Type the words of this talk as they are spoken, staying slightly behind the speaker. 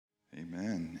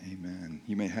Amen. Amen.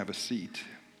 You may have a seat.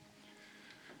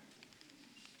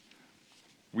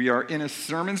 We are in a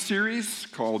sermon series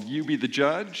called You Be the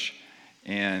Judge,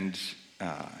 and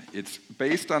it's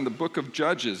based on the book of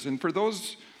Judges. And for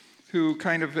those who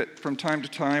kind of from time to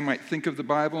time might think of the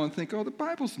Bible and think, oh, the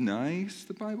Bible's nice.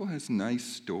 The Bible has nice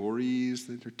stories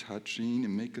that are touching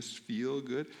and make us feel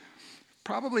good.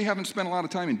 Probably haven't spent a lot of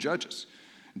time in Judges.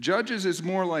 Judges is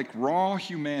more like raw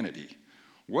humanity.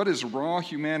 What does raw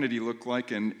humanity look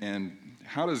like, and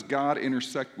how does God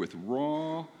intersect with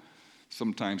raw,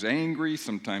 sometimes angry,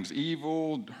 sometimes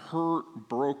evil, hurt,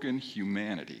 broken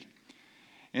humanity?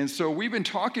 And so we've been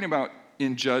talking about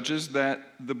in Judges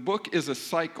that the book is a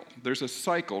cycle. There's a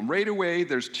cycle. Right away,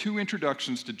 there's two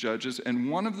introductions to Judges,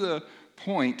 and one of the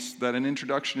points that an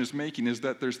introduction is making is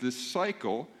that there's this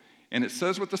cycle, and it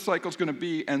says what the cycle's going to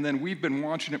be, and then we've been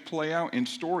watching it play out in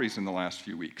stories in the last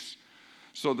few weeks.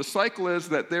 So the cycle is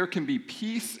that there can be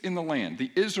peace in the land. The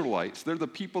Israelites, they're the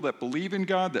people that believe in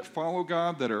God, that follow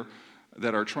God,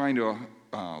 that are trying to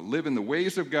live in the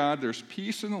ways of God. There's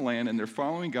peace in the land, and they're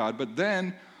following God. But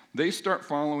then they start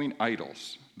following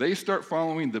idols. They start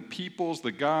following the peoples,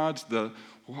 the gods,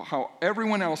 how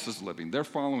everyone else is living. They're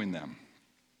following them.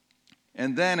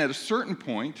 And then at a certain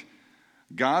point,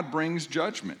 God brings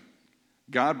judgment.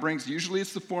 Usually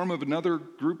it's the form of another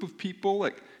group of people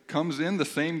that comes in, the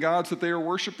same gods that they are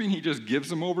worshiping, he just gives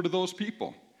them over to those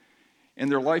people. And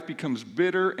their life becomes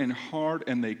bitter and hard,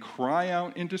 and they cry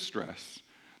out in distress.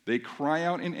 They cry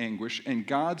out in anguish, and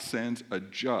God sends a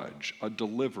judge, a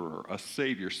deliverer, a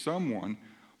savior, someone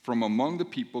from among the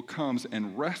people comes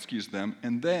and rescues them,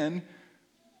 and then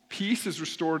peace is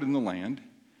restored in the land,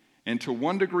 and to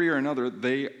one degree or another,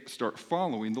 they start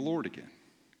following the Lord again.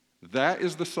 That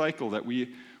is the cycle that we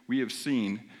have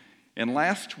seen. And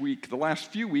last week, the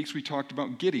last few weeks, we talked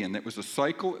about Gideon. That was a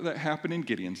cycle that happened in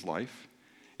Gideon's life.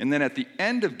 And then at the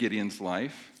end of Gideon's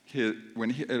life,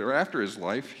 after his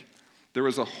life, there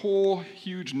was a whole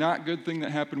huge not good thing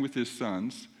that happened with his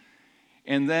sons.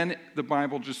 And then the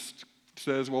Bible just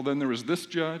says, well, then there was this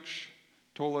judge,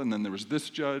 Tola, and then there was this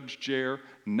judge, Jair.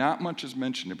 Not much is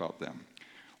mentioned about them.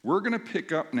 We're going to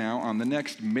pick up now on the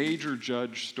next major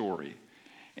judge story.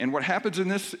 And what happens in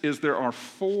this is there are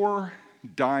 4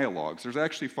 dialogues. There's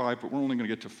actually 5, but we're only going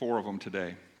to get to 4 of them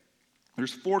today.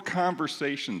 There's 4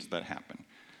 conversations that happen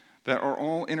that are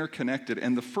all interconnected.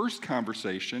 And the first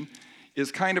conversation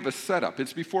is kind of a setup.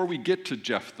 It's before we get to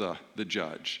Jephthah, the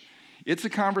judge. It's a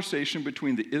conversation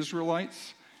between the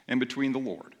Israelites and between the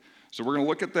Lord. So we're going to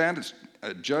look at that. It's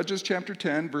Judges chapter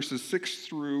 10, verses 6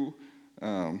 through,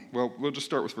 we'll just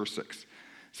start with verse 6.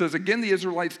 It says, again, the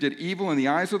Israelites did evil in the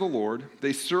eyes of the Lord.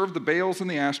 They served the Baals and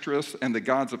the Ashtoreths and the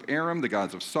gods of Aram, the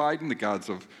gods of Sidon, the gods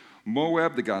of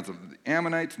Moab, the gods of the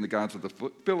Ammonites, and the gods of the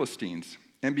Philistines.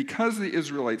 And because the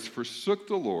Israelites forsook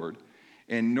the Lord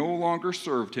and no longer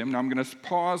served him, now I'm going to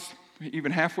pause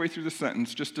even halfway through the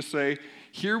sentence just to say,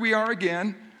 here we are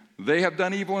again. They have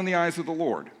done evil in the eyes of the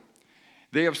Lord.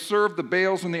 They have served the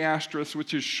Baals and the Ashtoreths,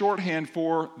 which is shorthand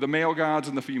for the male gods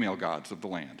and the female gods of the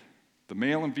land. The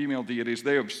male and female deities,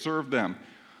 they have served them.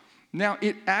 Now,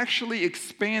 it actually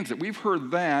expands it. We've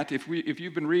heard that, if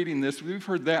you've been reading this, we've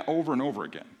heard that over and over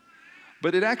again.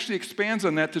 But it actually expands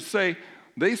on that to say,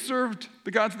 they served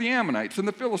the gods of the Ammonites and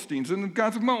the Philistines and the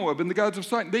gods of Moab and the gods of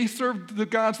Sidon. They served the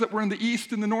gods that were in the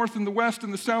east and the north and the west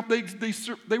and the south. They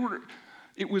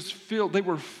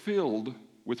were filled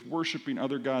with worshiping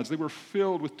other gods. They were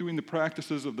filled with doing the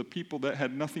practices of the people that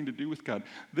had nothing to do with God.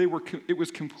 They were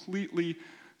completely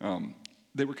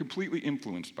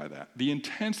influenced by that. The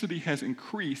intensity has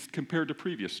increased compared to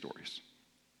previous stories.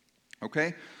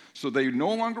 Okay? So they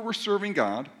no longer were serving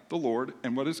God, the Lord,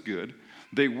 and what is good.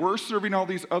 They were serving all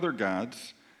these other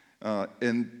gods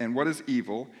and what is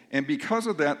evil. And because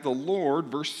of that, the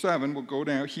Lord, verse 7, will go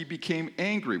down, he became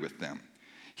angry with them.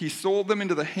 He sold them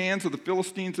into the hands of the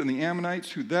Philistines and the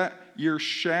Ammonites, who that year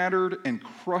shattered and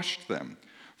crushed them.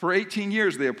 For 18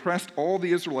 years, they oppressed all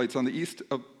the Israelites on the east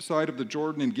side of the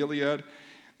Jordan in Gilead,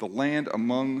 the land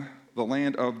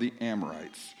of the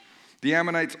Amorites. The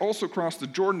Ammonites also crossed the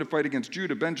Jordan to fight against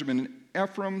Judah, Benjamin, and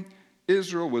Ephraim.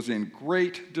 Israel was in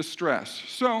great distress.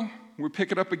 So we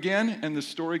pick it up again, and the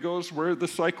story goes where the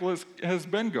cycle has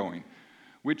been going,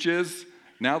 which is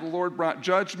now the Lord brought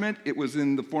judgment. It was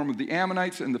in the form of the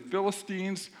Ammonites and the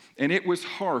Philistines, and it was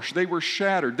harsh. They were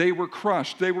shattered. They were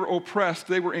crushed. They were oppressed.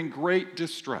 They were in great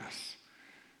distress.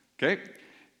 Okay?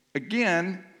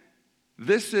 Again,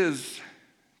 this is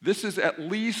at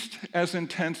least as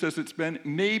intense as it's been,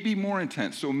 maybe more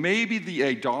intense. So maybe the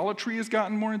idolatry has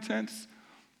gotten more intense.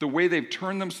 the way they've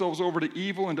turned themselves over to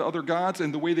evil and to other gods,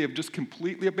 and the way they have just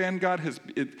completely abandoned God,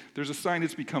 there's a sign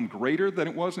it's become greater than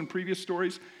it was in previous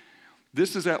stories.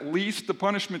 This is at least, the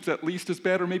punishment's at least as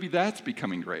bad, or maybe that's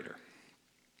becoming greater.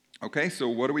 Okay, so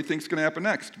what do we think is going to happen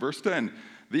next? Verse 10,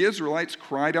 the Israelites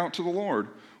cried out to the Lord,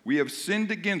 "We have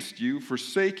sinned against you,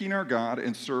 forsaking our God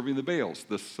and serving the Baals."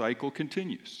 The cycle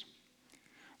continues.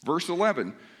 Verse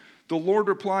 11, the Lord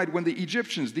replied, "When the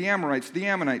Egyptians, the Amorites, the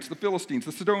Ammonites, the Philistines,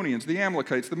 the Sidonians, the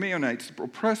Amalekites, the Maonites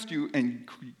oppressed you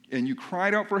and you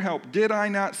cried out for help, did I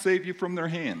not save you from their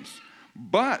hands?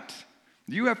 But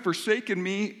you have forsaken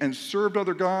me and served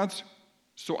other gods,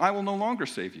 so I will no longer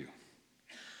save you.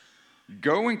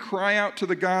 Go and cry out to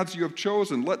the gods you have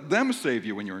chosen. Let them save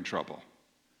you when you're in trouble."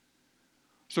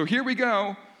 So here we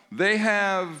go. They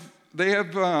have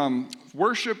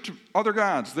worshipped other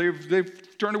gods.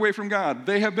 They've turned away from God.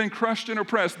 They have been crushed and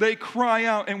oppressed. They cry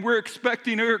out, and we're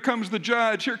expecting, here comes the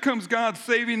judge. Here comes God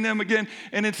saving them again.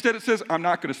 And instead it says, I'm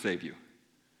not going to save you.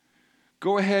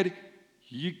 Go ahead.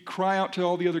 You cry out to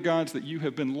all the other gods that you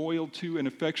have been loyal to and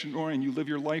affectionate for and you live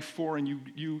your life for and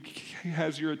you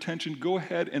has your attention. Go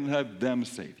ahead and have them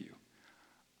save you.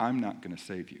 I'm not going to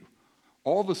save you.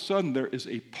 All of a sudden, there is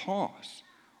a pause.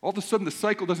 All of a sudden, the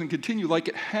cycle doesn't continue like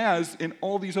it has in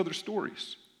all these other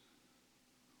stories.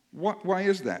 Why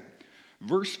is that?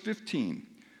 Verse 15,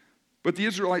 but the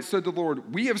Israelites said to the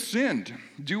Lord, "We have sinned.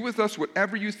 Do with us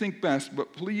whatever you think best,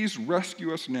 but please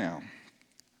rescue us now."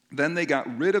 Then they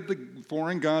got rid of the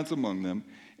foreign gods among them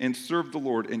and served the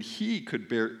Lord, and he could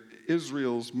bear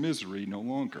Israel's misery no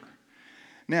longer.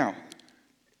 Now,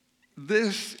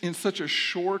 this, in such a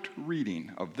short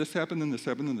reading of this happened, and this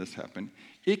happened, and this happened,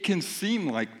 it can seem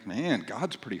like, man,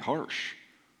 God's pretty harsh.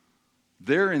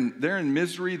 They're in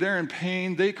misery, they're in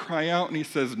pain, they cry out, and he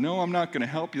says, no, I'm not going to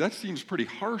help you. That seems pretty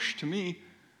harsh to me.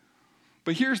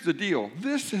 But here's the deal.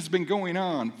 This has been going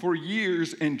on for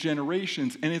years and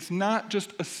generations, and it's not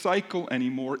just a cycle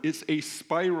anymore, it's a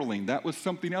spiraling. That was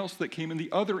something else that came in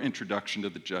the other introduction to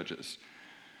the Judges.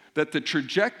 That the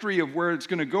trajectory of where it's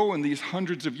going to go in these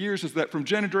hundreds of years is that from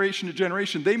generation to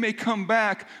generation, they may come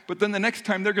back, but then the next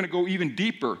time they're going to go even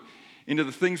deeper into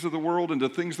the things of the world and the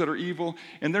things that are evil,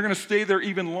 and they're going to stay there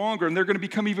even longer, and they're going to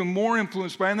become even more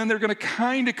influenced by it, and then they're going to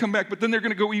kind of come back, but then they're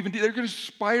going to go even deeper. They're going to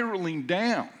spiraling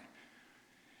down.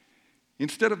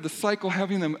 Instead of the cycle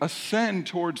having them ascend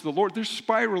towards the Lord, they're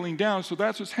spiraling down. So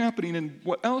that's what's happening. And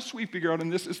what else we figure out in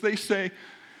this is they say,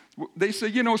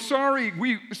 you know, sorry,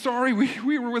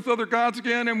 we were with other gods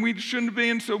again, and we shouldn't have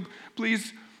been. So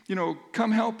please, you know,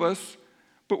 come help us.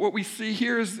 But what we see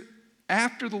here is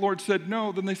after the Lord said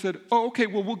no, then they said, oh, okay,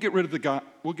 well, we'll get rid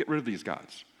of these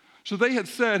gods. So they had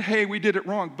said, hey, we did it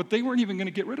wrong, but they weren't even going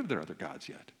to get rid of their other gods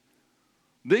yet.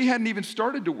 They hadn't even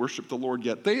started to worship the Lord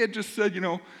yet. They had just said, you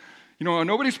know,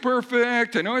 nobody's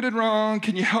perfect. I know I did wrong.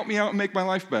 Can you help me out and make my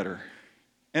life better?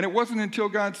 And it wasn't until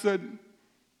God said,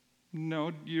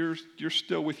 no, you're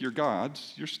still with your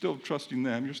gods. You're still trusting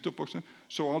them. You're still focusing.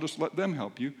 So I'll just let them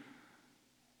help you.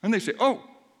 And they say, oh,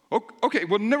 okay,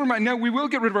 well, never mind. Now we will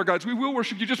get rid of our gods. We will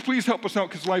worship you. Just please help us out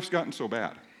because life's gotten so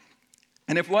bad.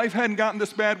 And if life hadn't gotten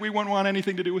this bad, we wouldn't want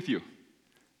anything to do with you,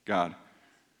 God.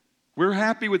 We're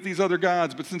happy with these other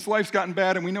gods, but since life's gotten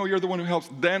bad and we know you're the one who helps,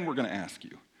 then we're going to ask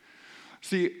you.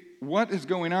 See, what is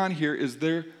going on here is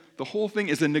the whole thing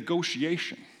is a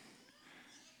negotiation.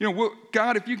 You know, well,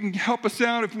 God, if you can help us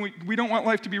out, if we don't want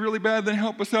life to be really bad, then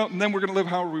help us out, and then we're going to live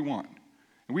however we want.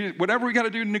 And whatever we got to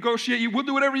do to negotiate, we'll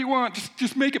do whatever you want,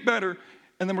 just make it better,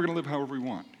 and then we're going to live however we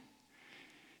want.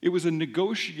 It was a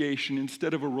negotiation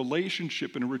instead of a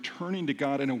relationship and a returning to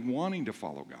God and a wanting to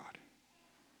follow God.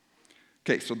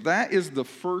 Okay, so that is the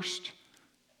first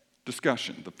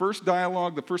discussion. The first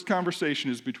dialogue, the first conversation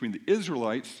is between the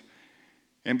Israelites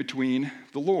and between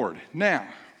the Lord. Now,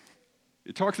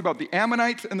 it talks about the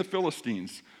Ammonites and the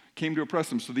Philistines came to oppress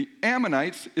them. So the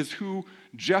Ammonites is who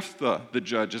Jephthah, the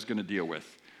judge, is going to deal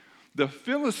with. The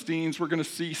Philistines, we're going to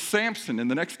see Samson. In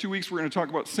the next 2 weeks, we're going to talk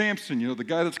about Samson, you know, the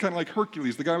guy that's kind of like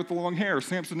Hercules, the guy with the long hair,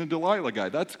 Samson and Delilah guy.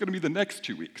 That's going to be the next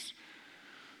 2 weeks.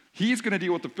 He's going to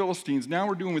deal with the Philistines. Now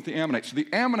we're doing with the Ammonites. So the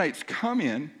Ammonites come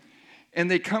in, and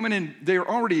they come in and they're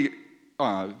already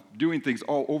doing things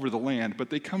all over the land, but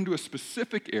they come to a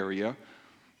specific area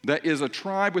that is a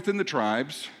tribe within the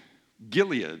tribes,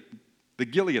 Gilead, the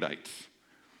Gileadites.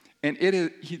 And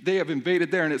they have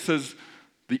invaded there, and it says,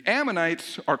 the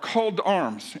Ammonites are called to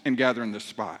arms and gather in this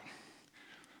spot.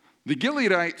 The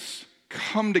Gileadites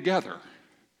come together.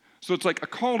 So it's like a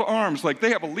call to arms, like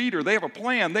they have a leader, they have a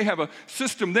plan, they have a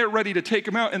system, they're ready to take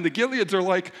them out. And the Gileads are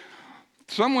like,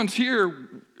 someone's here,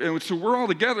 and so we're all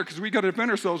together because we got to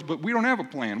defend ourselves, but we don't have a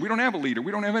plan. We don't have a leader.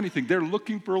 We don't have anything. They're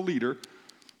looking for a leader.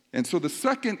 And so the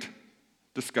second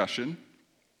discussion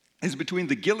is between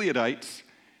the Gileadites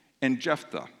and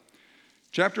Jephthah.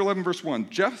 Chapter 11, verse 1,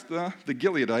 Jephthah the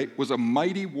Gileadite was a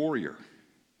mighty warrior.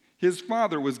 His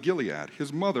father was Gilead.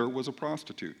 His mother was a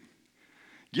prostitute.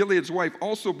 Gilead's wife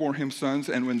also bore him sons,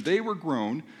 and when they were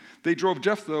grown, they drove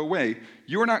Jephthah away.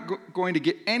 You are not going to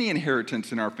get any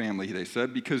inheritance in our family, they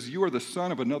said, because you are the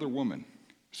son of another woman.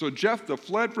 So Jephthah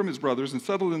fled from his brothers and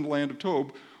settled in the land of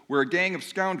Tob, where a gang of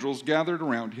scoundrels gathered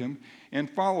around him and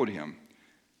followed him.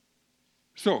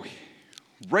 So,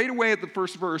 right away at the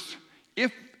first verse,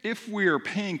 if we are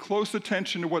paying close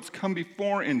attention to what's come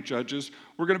before in Judges,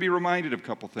 we're going to be reminded of a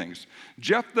couple things.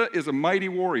 Jephthah is a mighty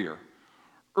warrior.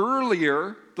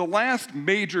 Earlier, the last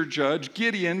major judge,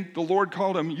 Gideon, the Lord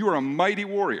called him, you are a mighty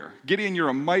warrior. Gideon, you're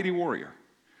a mighty warrior.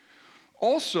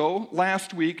 Also,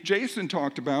 last week, Jason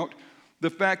talked about the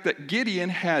fact that Gideon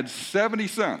had 70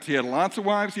 sons. He had lots of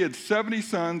wives. He had 70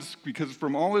 sons because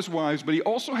from all his wives, but he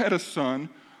also had a son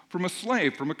from a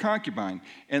slave, from a concubine.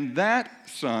 And that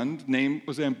son's name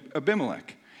was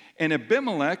Abimelech. And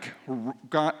Abimelech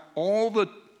got all the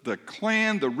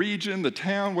clan, the region, the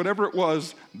town, whatever it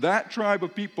was, that tribe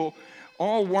of people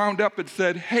all wound up and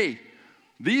said, hey,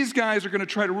 these guys are going to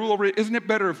try to rule over it. Isn't it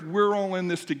better if we're all in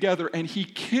this together? And he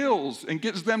kills and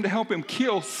gets them to help him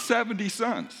kill 70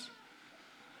 sons.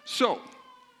 So,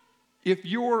 if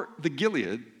you're the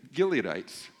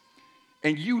Gileadites,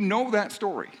 and you know that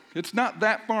story, it's not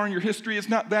that far in your history, it's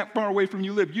not that far away from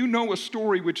you live. You know a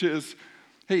story which is,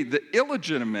 hey, the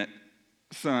illegitimate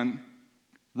son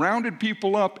rounded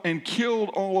people up and killed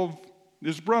all of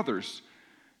his brothers.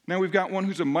 Now we've got one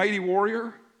who's a mighty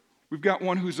warrior. We've got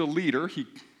one who's a leader.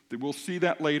 We'll see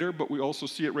that later, but we also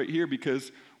see it right here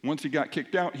because once he got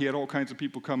kicked out, he had all kinds of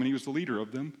people come and he was the leader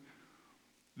of them.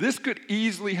 This could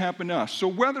easily happen to us. So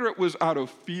whether it was out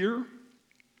of fear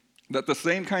that the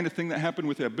same kind of thing that happened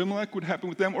with Abimelech would happen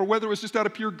with them, or whether it was just out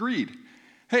of pure greed.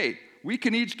 Hey, we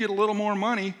can each get a little more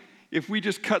money if we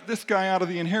just cut this guy out of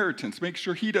the inheritance, make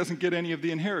sure he doesn't get any of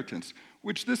the inheritance,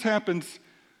 which this happens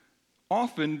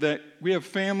often that we have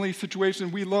family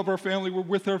situations, we love our family, we're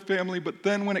with our family, but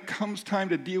then when it comes time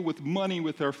to deal with money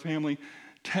with our family,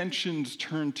 tensions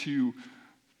turn to,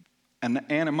 and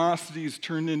the animosities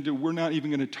turn into, we're not even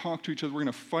going to talk to each other, we're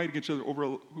going to fight against each other over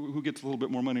who gets a little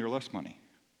bit more money or less money.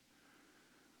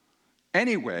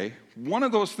 Anyway, one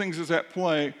of those things is at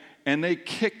play, and they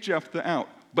kick Jephthah out.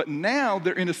 But now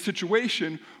they're in a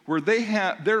situation where they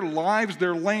have their lives,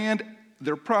 their land,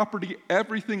 their property,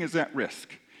 everything is at risk.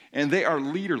 And they are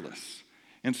leaderless.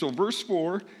 And so verse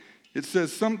 4, it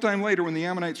says, sometime later when the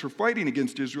Ammonites were fighting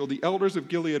against Israel, the elders of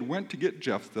Gilead went to get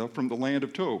Jephthah from the land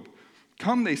of Tob.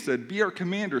 Come, they said, be our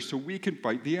commander so we can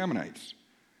fight the Ammonites.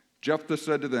 Jephthah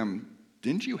said to them,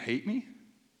 didn't you hate me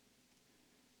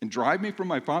and drive me from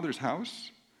my father's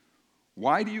house?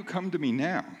 Why do you come to me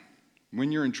now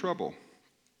when you're in trouble?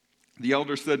 The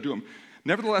elders said to him,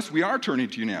 nevertheless, we are turning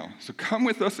to you now. So come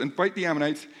with us and fight the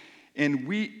Ammonites,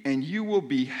 and you will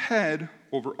be head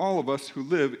over all of us who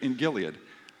live in Gilead.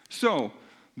 So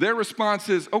their response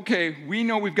is, okay, we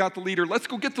know we've got the leader. Let's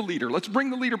go get the leader. Let's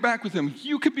bring the leader back with him.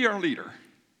 You could be our leader.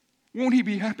 Won't he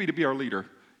be happy to be our leader?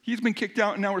 He's been kicked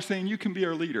out, and now we're saying you can be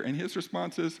our leader. And his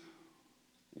response is,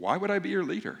 why would I be your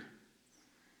leader?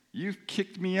 You've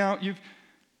kicked me out.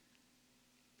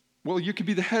 Well, you could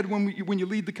be the head when you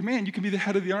lead the command. You can be the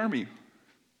head of the army.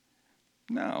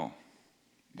 No.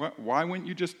 Why wouldn't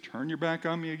you just turn your back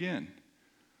on me again?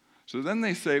 So then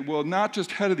they say, well, not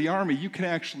just head of the army, you can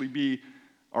actually be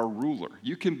our ruler.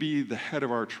 You can be the head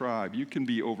of our tribe. You can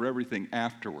be over everything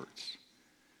afterwards.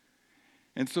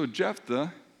 And so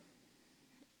Jephthah,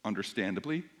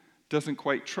 understandably, doesn't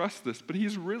quite trust this, but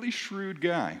he's a really shrewd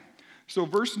guy. So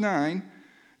verse 9,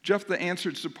 Jephthah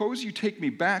answered, suppose you take me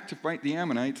back to fight the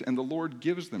Ammonites and the Lord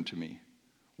gives them to me.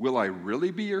 Will I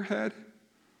really be your head?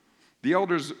 The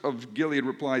elders of Gilead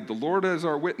replied, the Lord is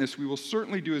our witness, we will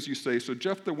certainly do as you say. So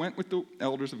Jephthah went with the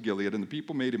elders of Gilead, and the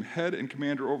people made him head and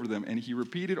commander over them, and he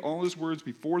repeated all his words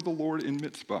before the Lord in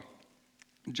Mizpah.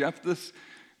 Jephthah's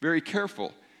very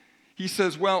careful. He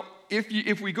says, well,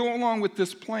 if we go along with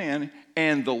this plan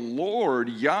and the Lord,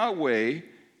 Yahweh,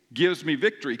 gives me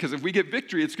victory, because if we get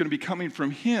victory, it's going to be coming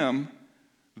from him,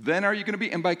 then are you going to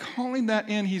be? And by calling that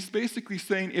in, he's basically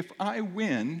saying, if I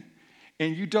win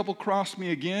and you double cross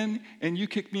me again and you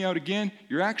kick me out again,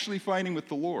 you're actually fighting with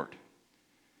the Lord.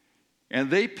 And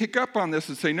they pick up on this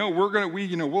and say, no,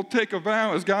 we'll take a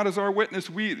vow as God is our witness,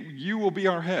 you will be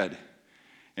our head.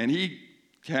 And he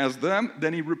has them,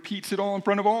 then he repeats it all in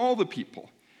front of all the people.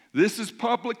 This is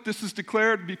public, this is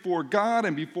declared before God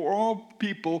and before all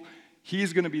people.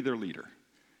 He's going to be their leader.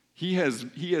 He has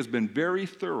been very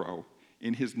thorough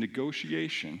in his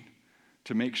negotiation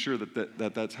to make sure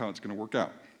that that's how it's going to work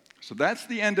out. So that's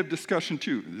the end of discussion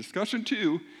 2. Discussion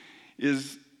 2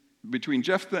 is between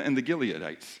Jephthah and the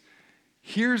Gileadites.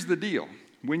 Here's the deal.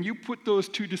 When you put those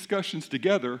two discussions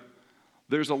together,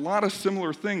 there's a lot of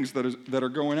similar things that are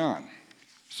going on.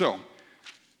 So,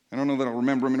 I don't know that I'll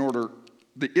remember them in order.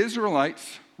 The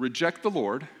Israelites reject the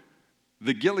Lord.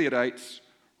 The Gileadites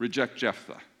reject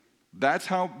Jephthah. That's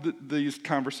how these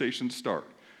conversations start.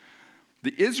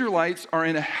 The Israelites are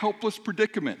in a helpless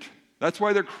predicament. That's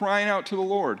why they're crying out to the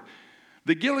Lord.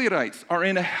 The Gileadites are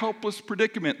in a helpless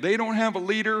predicament. They don't have a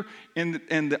leader, and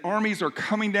the armies are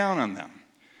coming down on them.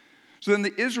 So then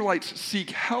the Israelites seek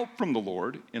help from the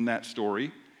Lord in that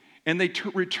story, and they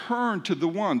return to the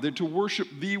one. They're to worship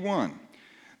the one.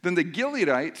 Then the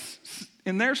Gileadites,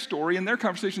 in their story, in their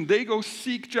conversation, they go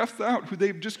seek Jephthah out, who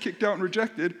they've just kicked out and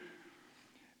rejected.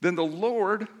 Then the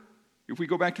Lord, if we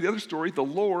go back to the other story, the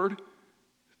Lord,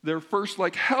 they're first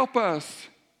like, help us.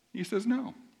 He says,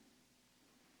 no.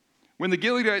 When the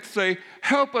Gileadites say,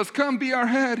 help us, come be our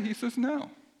head, he says,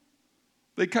 no.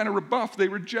 They kind of rebuff, they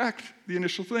reject the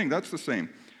initial thing. That's the same.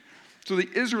 So the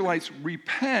Israelites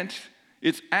repent.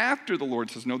 It's after the Lord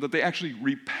says no that they actually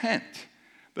repent,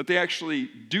 that they actually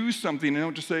do something and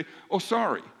don't just say, oh,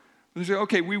 sorry. They say,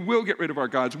 okay, we will get rid of our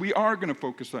gods. We are going to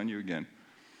focus on you again.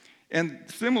 And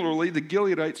similarly, the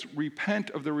Gileadites repent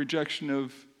of the rejection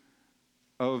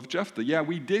of Jephthah. Yeah,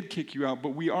 we did kick you out, but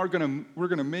we're going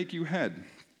to make you head.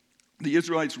 The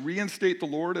Israelites reinstate the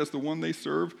Lord as the one they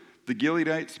serve. The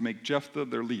Gileadites make Jephthah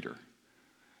their leader.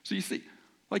 So you see,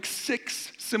 like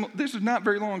this is not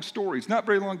very long stories, not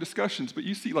very long discussions, but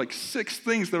you see like 6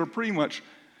 things that are pretty much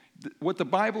what the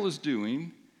Bible is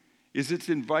doing is it's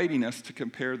inviting us to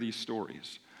compare these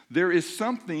stories. There is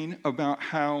something about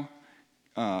how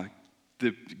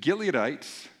the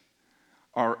Gileadites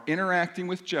are interacting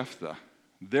with Jephthah,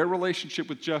 their relationship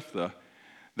with Jephthah,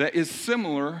 that is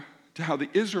similar to how the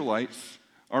Israelites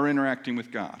are interacting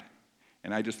with God.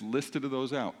 And I just listed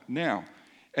those out. Now,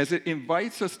 as it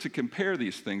invites us to compare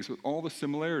these things with all the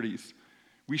similarities,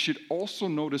 we should also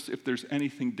notice if there's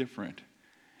anything different.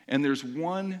 And there's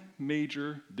one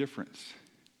major difference.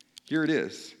 Here it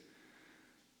is.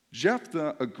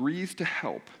 Jephthah agrees to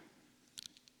help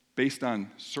based on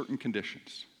certain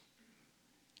conditions.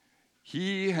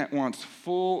 He wants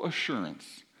full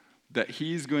assurance that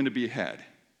he's going to be head.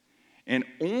 And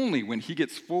only when he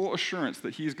gets full assurance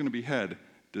that he's going to be head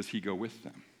does he go with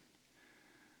them.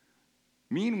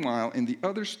 Meanwhile, in the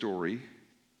other story,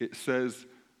 it says,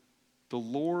 the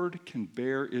Lord can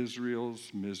bear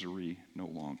Israel's misery no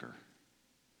longer.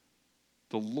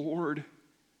 The Lord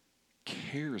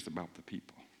cares about the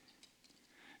people.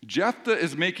 Jephthah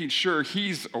is making sure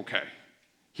he's okay.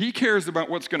 He cares about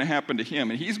what's going to happen to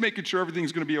him, and he's making sure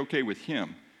everything's going to be okay with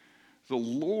him. The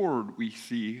Lord, we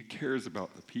see, cares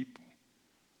about the people.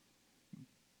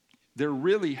 They're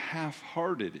really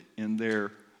half-hearted in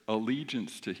their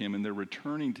allegiance to him, and they're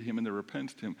returning to him, and their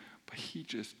repentance to him, but he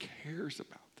just cares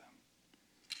about them.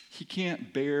 He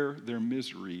can't bear their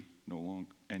misery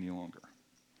any longer.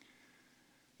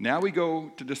 Now we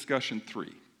go to discussion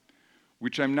 3,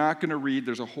 which I'm not going to read.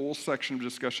 There's a whole section of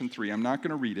discussion 3. I'm not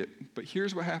going to read it, but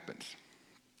here's what happens.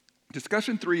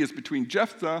 Discussion 3 is between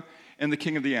Jephthah and the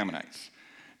king of the Ammonites.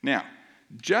 Now,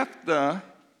 Jephthah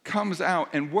comes out,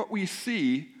 and what we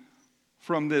see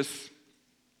from this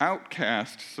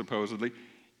outcast, supposedly,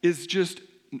 is just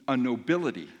a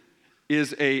nobility,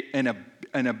 is an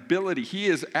ability. He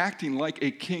is acting like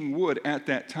a king would at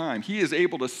that time. He is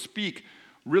able to speak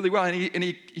really well, and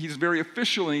he's very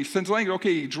official, and he sends language.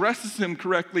 Okay, he dresses him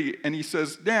correctly, and he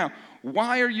says, now,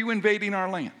 why are you invading our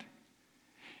land?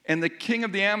 And the king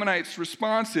of the Ammonites'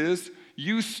 response is,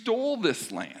 you stole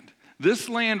this land. This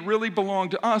land really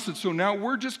belonged to us, and so now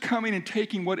we're just coming and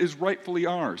taking what is rightfully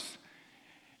ours.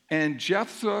 And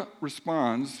Jephthah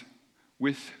responds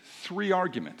with 3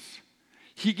 arguments.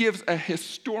 He gives a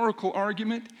historical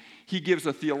argument, he gives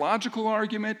a theological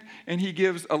argument, and he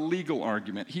gives a legal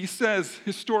argument. He says,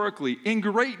 historically, in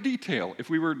great detail, if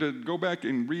we were to go back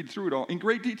and read through it all, in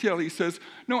great detail, he says,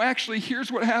 no, actually,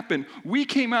 here's what happened. We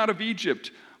came out of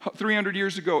Egypt 300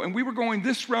 years ago, and we were going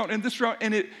this route,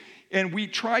 and we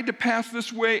tried to pass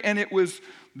this way, and it was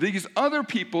these other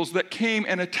peoples that came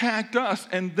and attacked us,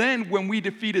 and then when we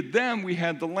defeated them, we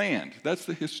had the land. That's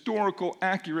the historical,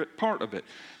 accurate part of it.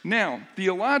 Now,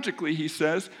 theologically, he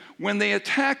says, when they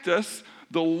attacked us,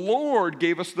 the Lord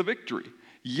gave us the victory.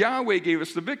 Yahweh gave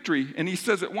us the victory, and he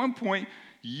says at one point,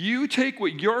 you take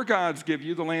what your gods give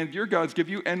you, the land your gods give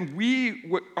you, and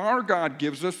what our God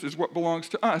gives us is what belongs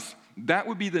to us. That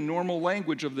would be the normal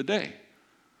language of the day.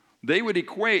 They would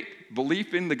equate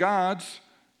belief in the gods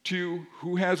to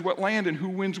who has what land and who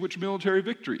wins which military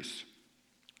victories.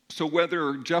 So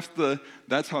whether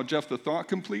that's how Jephthah thought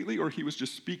completely, or he was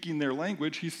just speaking their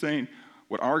language, he's saying,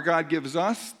 what our God gives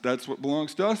us, that's what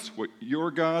belongs to us. What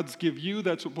your gods give you,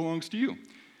 that's what belongs to you.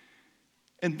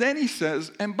 And then he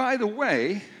says, and by the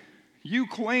way, you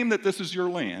claim that this is your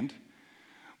land,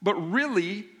 but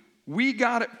really, we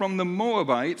got it from the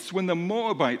Moabites when the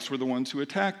Moabites were the ones who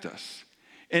attacked us.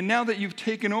 And now that you've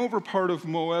taken over part of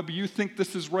Moab, you think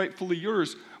this is rightfully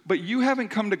yours, but you haven't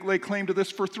come to lay claim to this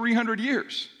for 300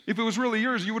 years. If it was really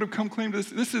yours, you would have come claim to this.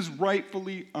 This is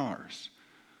rightfully ours.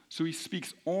 So he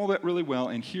speaks all that really well,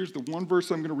 and here's the one verse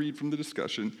I'm going to read from the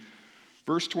discussion.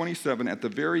 Verse 27, at the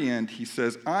very end, he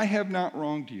says, I have not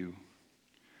wronged you,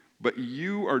 but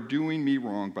you are doing me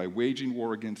wrong by waging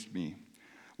war against me.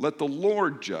 Let the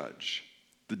Lord judge,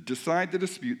 decide the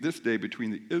dispute this day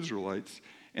between the Israelites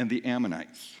and the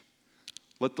Ammonites.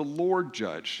 Let the Lord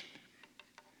judge.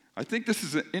 I think this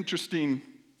is an interesting,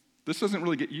 this doesn't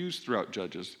really get used throughout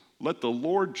Judges. Let the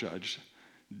Lord judge.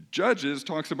 Judges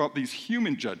talks about these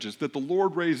human judges that the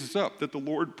Lord raises up, that the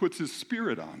Lord puts his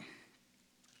spirit on.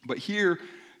 But here,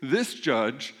 this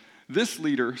judge, this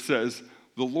leader says,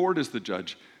 the Lord is the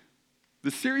judge.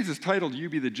 The series is titled, You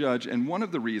Be the Judge, and one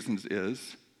of the reasons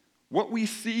is, what we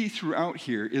see throughout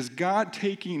here is God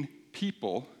taking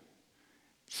people,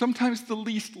 sometimes the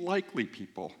least likely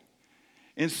people,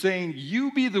 and saying,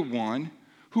 you be the one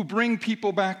who bring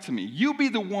people back to me. You be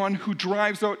the one who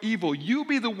drives out evil. You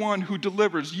be the one who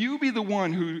delivers. You be the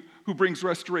one who brings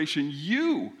restoration.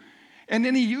 You. And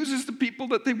then he uses the people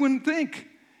that they wouldn't think.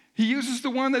 He uses the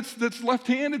one that's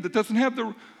left-handed, that doesn't have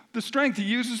the strength. He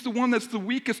uses the one that's the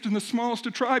weakest and the smallest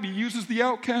of tribe. He uses the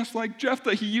outcast like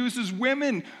Jephthah. He uses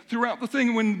women throughout the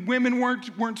thing when women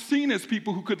weren't seen as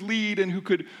people who could lead and who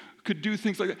could do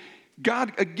things like that.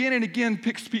 God again and again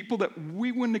picks people that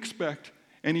we wouldn't expect,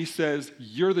 and he says,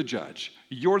 you're the judge.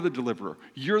 You're the deliverer.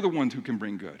 You're the one who can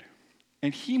bring good.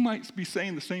 And he might be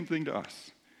saying the same thing to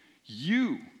us.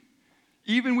 You,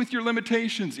 even with your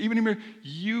limitations,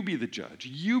 you be the judge.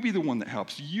 You be the one that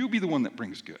helps. You be the one that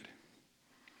brings good.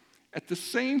 At the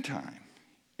same time,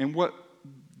 and what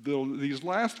these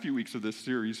last few weeks of this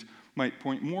series might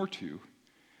point more to,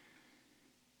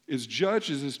 is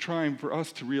Judges is trying for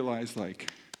us to realize,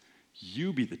 like,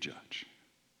 you be the judge.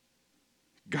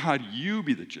 God, you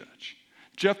be the judge.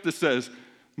 Jephthah says,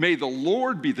 may the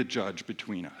Lord be the judge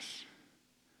between us.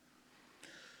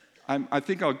 I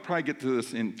think I'll probably get to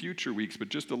this in future weeks, but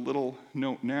just a little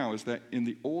note now is that in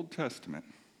the Old Testament,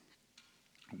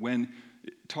 when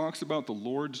it talks about the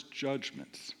Lord's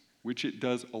judgments, which it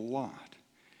does a lot,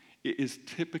 it is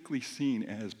typically seen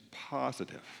as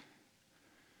positive.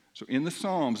 So in the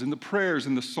Psalms, in the prayers,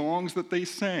 in the songs that they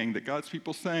sang, that God's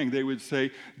people sang, they would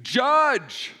say,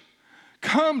 judge,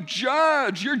 come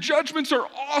judge. Your judgments are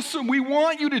awesome. We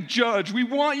want you to judge. We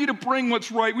want you to bring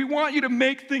what's right. We want you to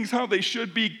make things how they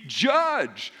should be.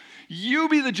 Judge. You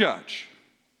be the judge.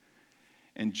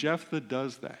 And Jephthah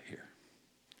does that here.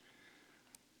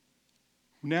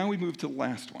 Now we move to the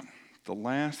last one, the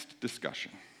last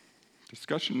discussion.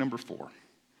 Discussion number 4.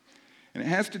 And it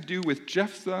has to do with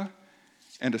Jephthah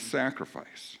and a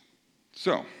sacrifice.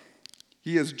 So,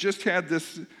 he has just had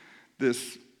this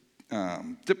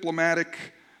diplomatic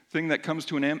thing that comes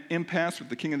to an impasse with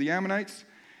the king of the Ammonites,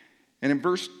 and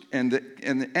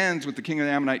it ends with the king of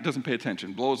the Ammonite doesn't pay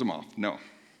attention, blows him off. No.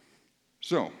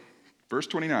 So, verse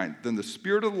 29, then the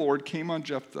Spirit of the Lord came on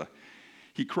Jephthah.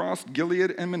 He crossed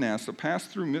Gilead and Manasseh, passed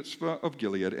through Mizpah of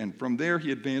Gilead, and from there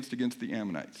he advanced against the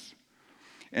Ammonites.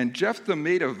 And Jephthah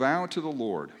made a vow to the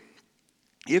Lord,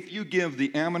 if you give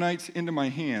the Ammonites into my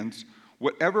hands,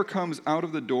 whatever comes out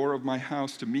of the door of my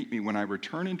house to meet me when I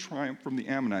return in triumph from the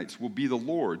Ammonites will be the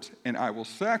Lord's, and I will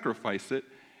sacrifice it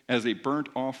as a burnt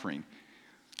offering.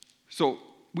 So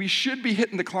we should be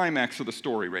hitting the climax of the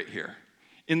story right here,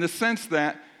 in the sense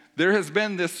that there has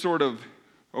been this sort of,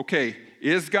 okay,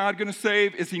 is God going to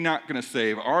save? Is he not going to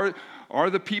save? Are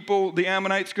the people, the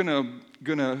Ammonites, going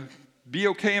to be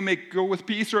okay and go with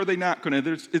peace, or are they not going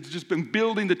to? It's just been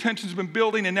building, the tension's been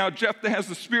building, and now Jephthah has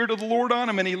the Spirit of the Lord on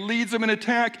him, and he leads them in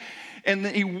attack, and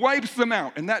then he wipes them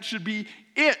out, and that should be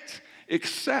it,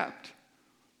 except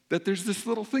that there's this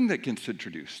little thing that gets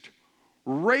introduced.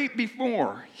 Right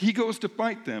before he goes to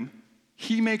fight them,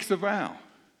 he makes a vow.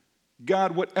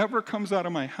 God, whatever comes out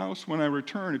of my house when I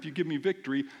return, if you give me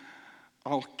victory,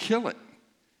 I'll kill it.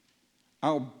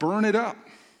 I'll burn it up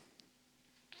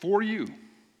for you.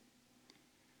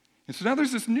 And so now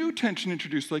there's this new tension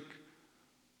introduced, like,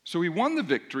 so he won the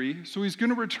victory, so he's going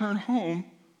to return home.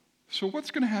 So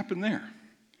what's going to happen there?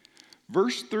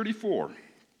 Verse 34.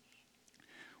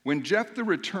 When Jephthah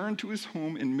returned to his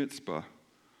home in Mizpah,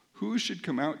 who should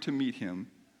come out to meet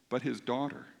him but his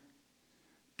daughter,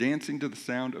 dancing to the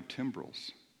sound of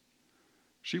timbrels?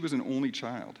 She was an only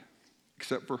child.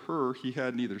 Except for her, he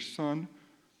had neither son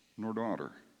nor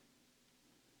daughter.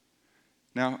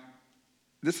 Now,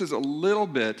 this is a little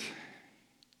bit,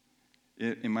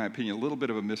 in my opinion, a little bit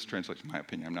of a mistranslation. In my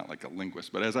opinion, I'm not like a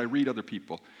linguist, but as I read other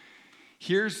people,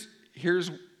 here's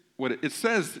what it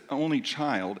says, only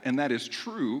child, and that is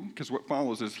true, because what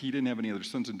follows is he didn't have any other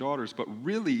sons and daughters, but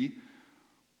really,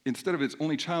 instead of his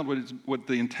only child, what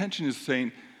the intention is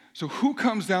saying, so who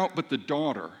comes out but the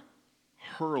daughter?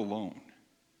 Her alone.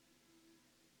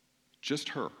 Just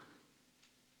her.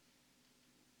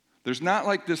 There's not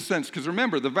like this sense, because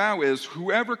remember, the vow is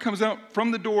whoever comes out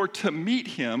from the door to meet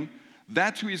him,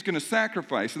 that's who he's going to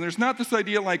sacrifice. And there's not this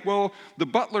idea like, well, the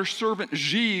butler servant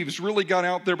Jeeves really got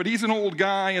out there, but he's an old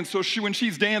guy, and so when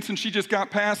she's dancing, she just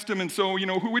got past him, and so,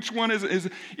 which one is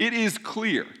it is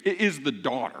clear. It is the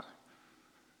daughter,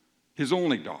 his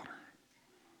only daughter.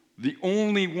 The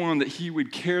only one that he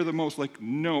would care the most, like,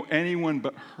 no, anyone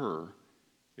but her,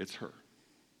 it's her.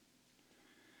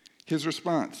 His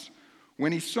response,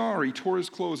 when he saw her, he tore his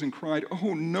clothes and cried,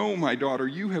 "Oh no, my daughter,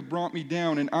 you have brought me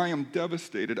down, and I am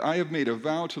devastated. I have made a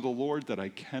vow to the Lord that I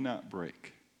cannot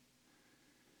break."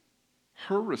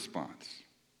 Her response,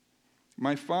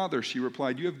 "My father," she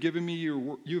replied, you have given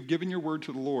your word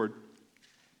to the Lord.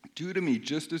 Do to me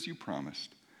just as you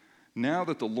promised. Now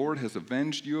that the Lord has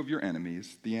avenged you of your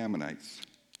enemies, the Ammonites."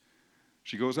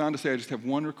 She goes on to say, "I just have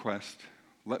one request.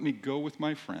 Let me go with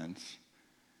my friends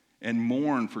and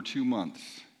mourn for 2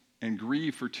 months and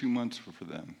grieve for 2 months for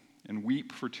them and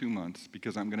weep for 2 months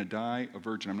because I'm going to die a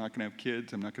virgin. I'm not going to have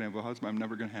kids. I'm not going to have a husband. I'm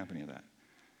never going to have any of that."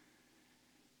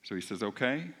 So he says,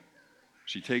 okay.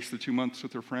 She takes the 2 months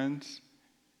with her friends,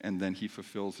 and then he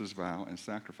fulfills his vow and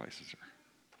sacrifices her.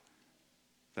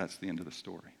 That's the end of the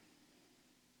story.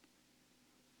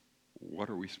 What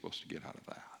are we supposed to get out of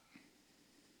that?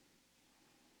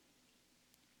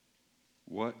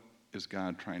 What is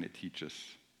God trying to teach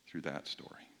us through that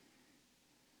story?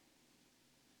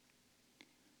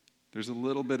 There's a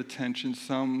little bit of tension.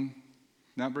 Some,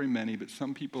 not very many, but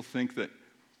some people think that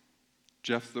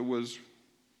Jephthah was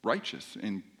righteous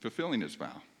in fulfilling his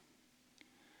vow.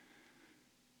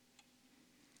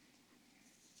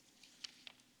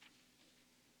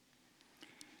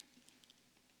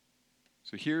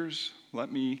 So let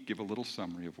me give a little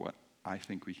summary of what I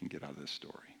think we can get out of this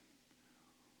story.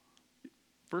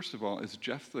 First of all, is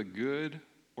Jephthah good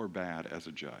or bad as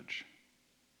a judge?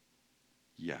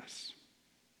 Yes.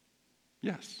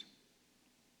 Yes.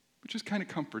 Which is kind of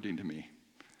comforting to me.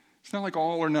 It's not like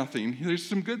all or nothing. There's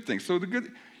some good things. So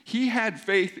he had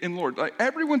faith in the Lord. Like,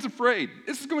 everyone's afraid.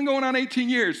 This has been going on 18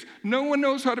 years. No one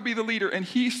knows how to be the leader. And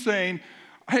he's saying,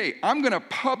 hey, I'm going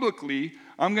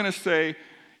to say,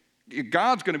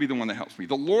 God's going to be the one that helps me.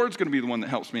 The Lord's going to be the one that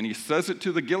helps me. And he says it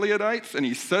to the Gileadites, and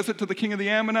he says it to the king of the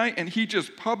Ammonite, and he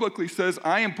just publicly says,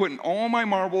 I am putting all my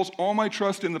marbles, all my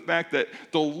trust in the fact that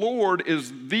the Lord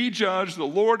is the judge, the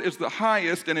Lord is the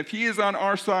highest, and if he is on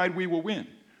our side, we will win.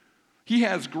 He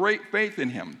has great faith in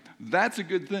him. That's a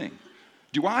good thing.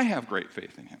 Do I have great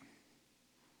faith in him?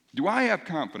 Do I have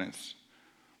confidence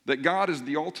that God is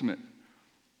the ultimate,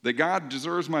 that God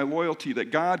deserves my loyalty, that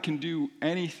God can do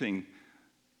anything?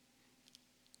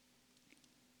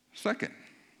 Second,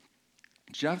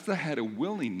 Jephthah had a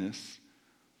willingness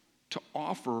to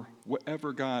offer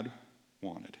whatever God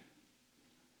wanted.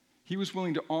 He was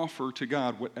willing to offer to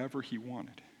God whatever he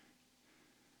wanted.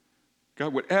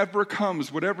 God, whatever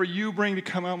comes, whatever you bring to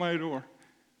come out my door,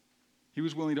 he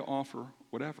was willing to offer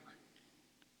whatever.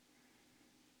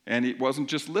 And it wasn't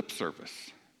just lip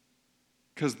service,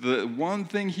 because the one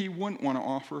thing he wouldn't want to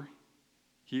offer,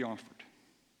 he offered.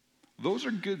 Those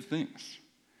are good things.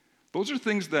 Those are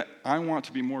things that I want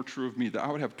to be more true of me, that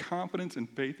I would have confidence and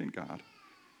faith in God,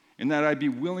 and that I'd be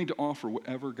willing to offer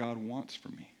whatever God wants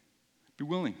from me. Be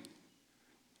willing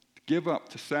to give up,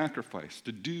 to sacrifice,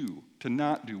 to do, to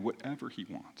not do whatever he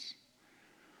wants.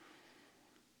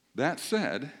 That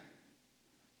said,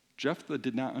 Jephthah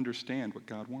did not understand what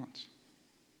God wants.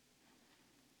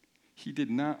 He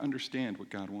did not understand what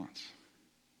God wants.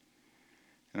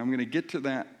 And I'm going to get to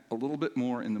that a little bit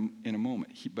more in a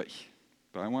moment.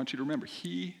 But I want you to remember,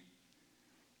 he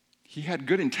had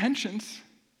good intentions.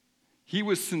 He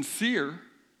was sincere,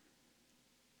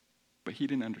 but he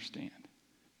didn't understand.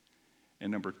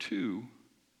 And number two,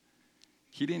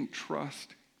 he didn't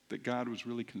trust that God was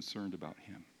really concerned about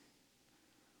him.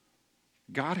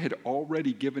 God had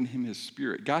already given him his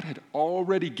Spirit. God had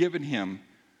already given him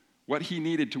what he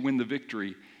needed to win the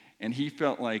victory, and he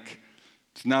felt like,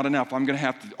 It's not enough. I'm going to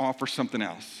have to offer something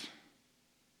else.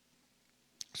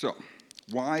 So,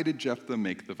 why did Jephthah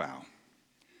make the vow?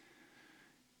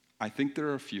 I think there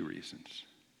are a few reasons.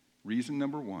 Reason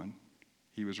number one,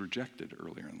 he was rejected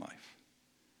earlier in life.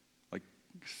 Like,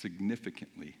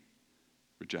 significantly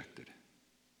rejected.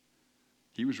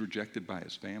 He was rejected by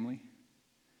his family.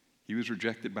 He was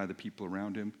rejected by the people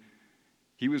around him.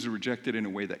 He was rejected in a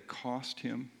way that cost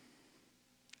him,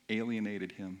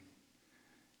 alienated him.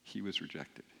 He was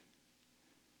rejected.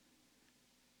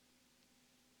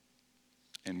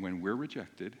 And when we're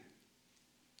rejected,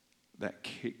 that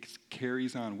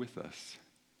carries on with us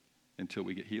until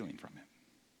we get healing from it.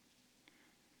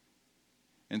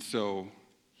 And so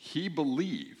he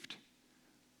believed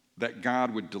that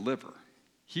God would deliver.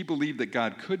 He believed that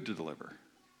God could deliver.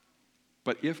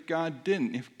 But if God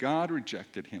didn't, if God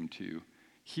rejected him too,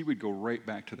 he would go right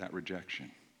back to that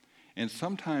rejection. And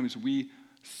sometimes we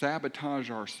sabotage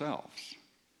ourselves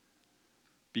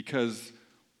because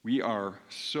we are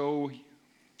so,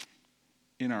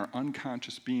 in our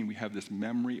unconscious being, we have this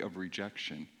memory of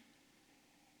rejection.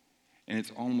 And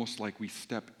it's almost like we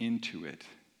step into it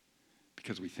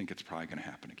because we think it's probably going to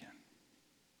happen again.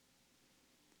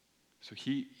 So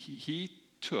he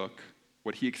took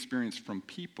what he experienced from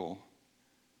people,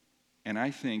 and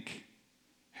I think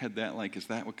had that like, is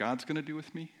that what God's going to do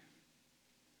with me?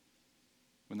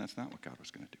 When that's not what God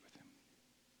was going to do with him.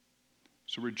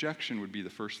 So rejection would be the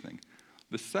first thing.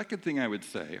 The second thing I would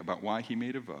say about why he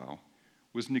made a vow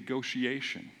was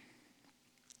negotiation.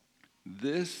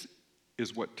 This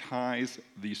is what ties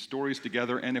these stories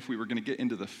together, and if we were going to get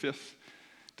into the fifth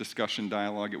discussion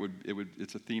dialogue,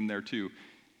 it's a theme there too.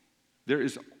 There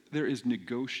is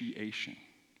negotiation.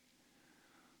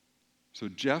 So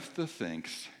Jephthah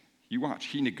thinks, you watch,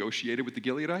 he negotiated with the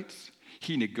Gileadites.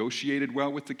 He negotiated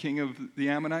well with the king of the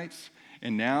Ammonites.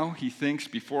 And now he thinks,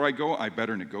 before I go, I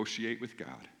better negotiate with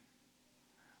God.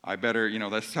 I better,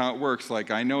 that's how it works. Like,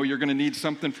 I know you're going to need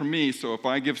something from me, so if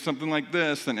I give something like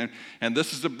this, and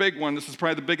this is a big one, this is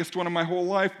probably the biggest one of my whole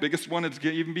life, biggest one that's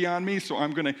even beyond me, so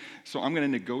I'm going to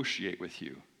negotiate with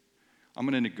you. I'm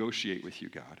going to negotiate with you,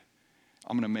 God.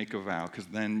 I'm going to make a vow, because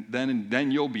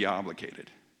then you'll be obligated.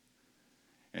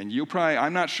 And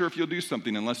I'm not sure if you'll do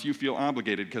something unless you feel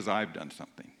obligated because I've done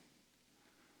something.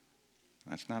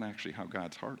 That's not actually how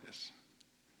God's heart is.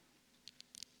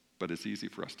 But it's easy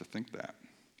for us to think that.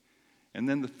 And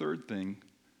then the third thing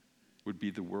would be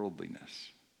the worldliness.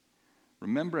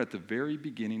 Remember at the very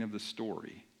beginning of the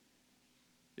story,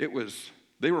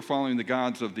 they were following the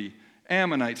gods of the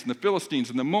Ammonites and the Philistines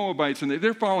and the Moabites, and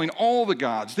they're following all the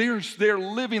gods. They're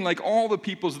living like all the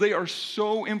peoples. They are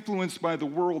so influenced by the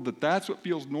world that that's what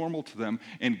feels normal to them,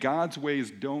 and God's ways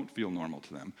don't feel normal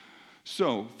to them.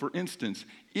 So, for instance,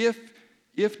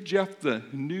 if Jephthah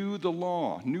knew the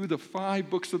law, knew the 5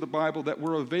 books of the Bible that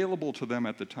were available to them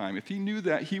at the time, if he knew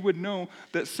that, he would know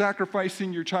that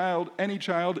sacrificing your child, any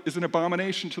child, is an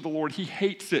abomination to the Lord. He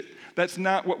hates it. That's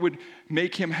not what would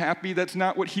make him happy. That's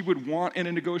not what he would want in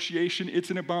a negotiation.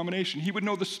 It's an abomination. He would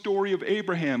know the story of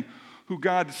Abraham, who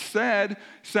God said,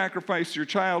 sacrifice your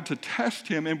child to test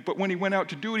him, but when he went out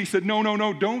to do it, he said, no,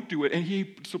 don't do it, and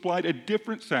he supplied a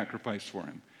different sacrifice for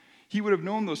him. He would have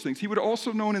known those things. He would have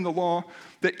also known in the law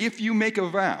that if you make a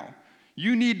vow,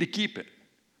 you need to keep it.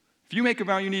 If you make a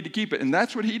vow, you need to keep it. And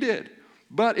that's what he did.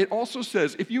 But it also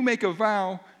says if you make a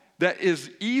vow that is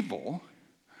evil,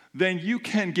 then you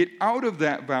can get out of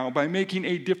that vow by making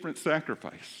a different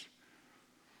sacrifice.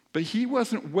 But he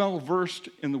wasn't well versed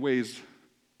in the ways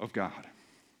of God.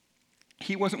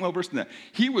 He wasn't well versed in that.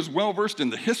 He was well versed in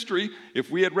the history.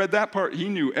 If we had read that part, he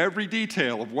knew every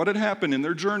detail of what had happened in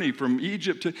their journey from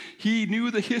Egypt to. He knew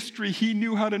the history. He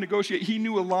knew how to negotiate. He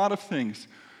knew a lot of things.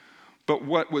 But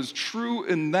what was true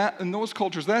in those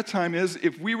cultures that time is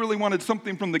if we really wanted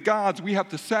something from the gods, we have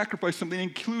to sacrifice something,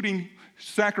 including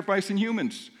sacrificing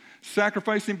humans,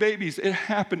 sacrificing babies. It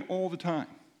happened all the time.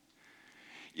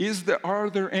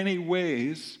 Are there any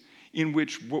ways in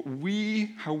which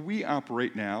how we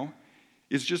operate now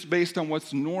is just based on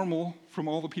what's normal from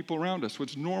all the people around us,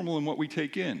 what's normal and what we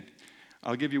take in?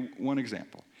 I'll give you one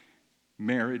example.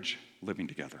 Marriage, living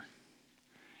together.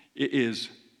 It is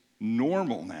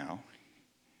normal now.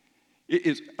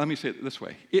 Let me say it this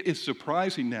way. It is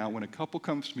surprising now when a couple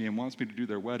comes to me and wants me to do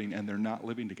their wedding and they're not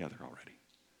living together already.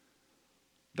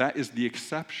 That is the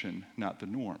exception, not the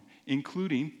norm,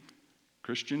 including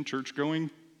Christian church-going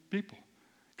people,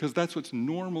 because that's what's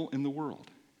normal in the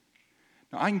world.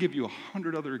 Now, I can give you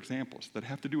 100 other examples that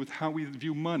have to do with how we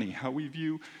view money, how we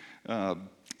view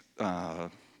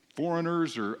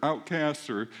foreigners or outcasts,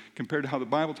 or compared to how the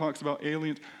Bible talks about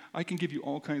aliens. I can give you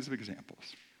all kinds of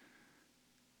examples.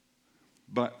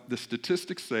 But the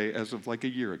statistics say, as of like a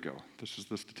year ago, this is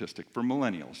the statistic for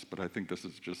millennials, but I think this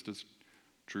is just as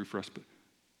true for us, but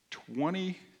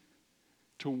 20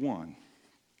 to 1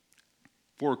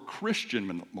 for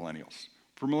Christian millennials.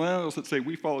 For millennials that say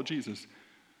we follow Jesus,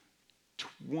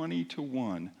 20 to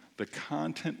 1, the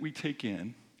content we take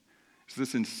in, is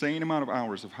this insane amount of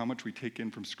hours of how much we take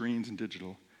in from screens and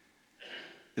digital,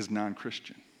 is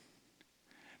non-Christian.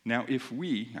 Now,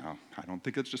 I don't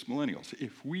think it's just millennials,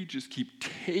 if we just keep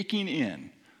taking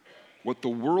in what the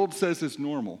world says is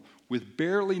normal with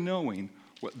barely knowing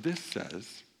what this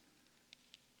says,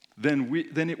 then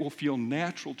it will feel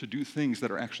natural to do things that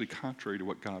are actually contrary to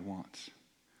what God wants.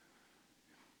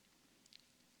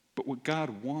 But what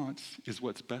God wants is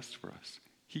what's best for us.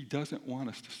 He doesn't want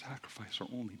us to sacrifice our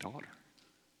only daughter.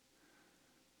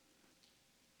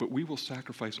 But we will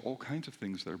sacrifice all kinds of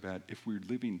things that are bad if we're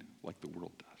living like the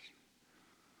world does.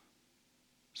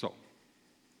 So,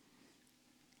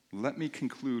 let me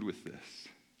conclude with this.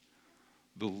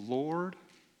 The Lord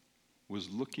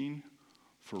was looking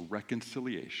for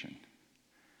reconciliation,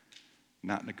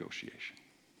 not negotiation.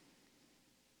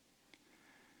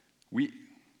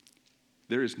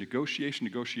 There is negotiation.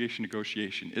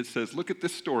 It says, look at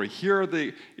this story. Here are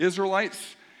the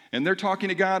Israelites, and they're talking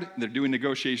to God, and they're doing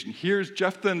negotiation. Here's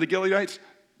Jephthah and the Gileadites,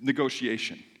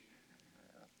 negotiation.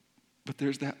 But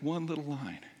there's that one little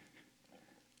line.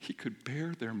 He could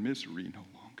bear their misery no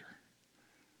longer.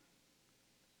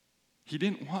 He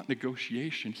didn't want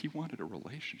negotiation. He wanted a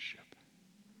relationship.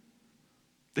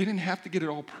 They didn't have to get it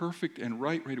all perfect and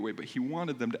right away, but he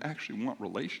wanted them to actually want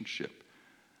relationship.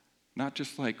 Not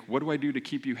just like, what do I do to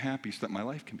keep you happy so that my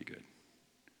life can be good?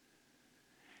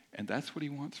 And that's what he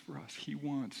wants for us. He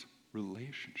wants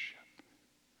relationship.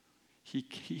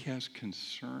 He has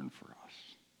concern for us.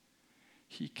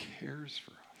 He cares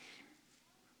for us.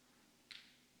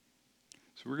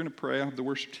 So we're going to pray. I'll have the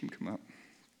worship team come up.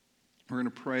 We're going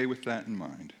to pray with that in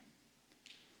mind.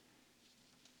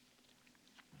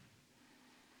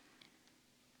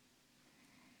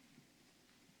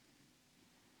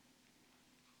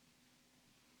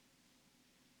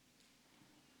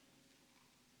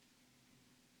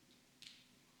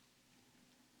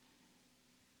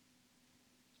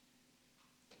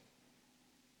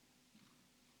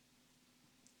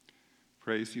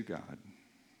 Praise you, God.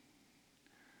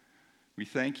 We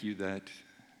thank you that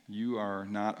you are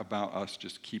not about us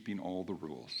just keeping all the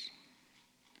rules.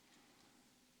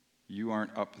 You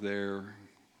aren't up there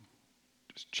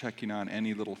just checking on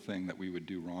any little thing that we would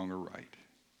do wrong or right.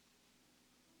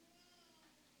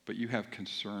 But you have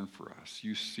concern for us.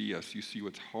 You see us. You see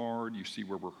what's hard. You see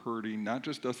where we're hurting, not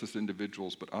just us as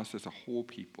individuals, but us as a whole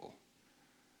people.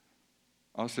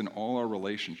 Us in all our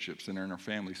relationships and in our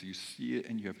families. You see it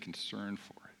and you have concern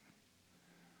for it.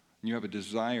 And you have a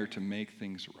desire to make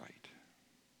things right.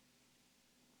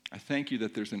 I thank you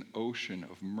that there's an ocean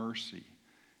of mercy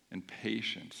and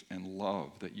patience and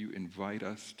love that you invite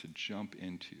us to jump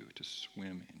into, to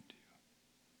swim into.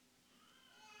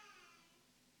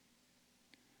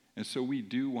 And so we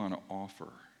do want to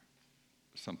offer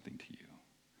something to you.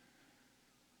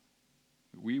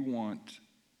 We want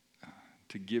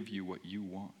to give you what you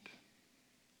want.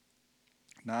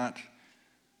 Not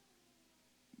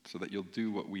so that you'll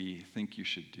do what we think you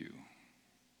should do,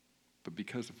 but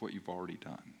because of what you've already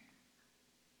done.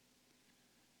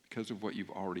 Because of what you've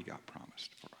already got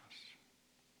promised for us.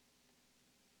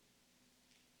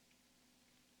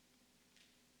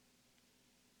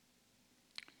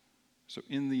 So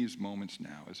in these moments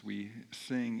now, as we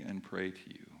sing and pray to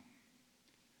you,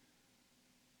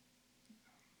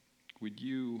 would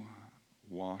you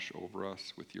wash over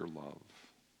us with your love?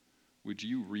 Would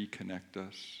you reconnect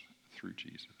us through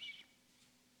Jesus?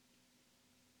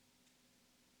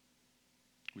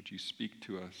 Would you speak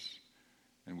to us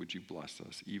and would you bless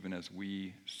us even as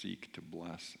we seek to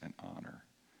bless and honor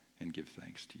and give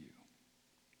thanks to you?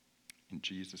 In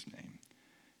Jesus' name,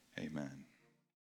 amen.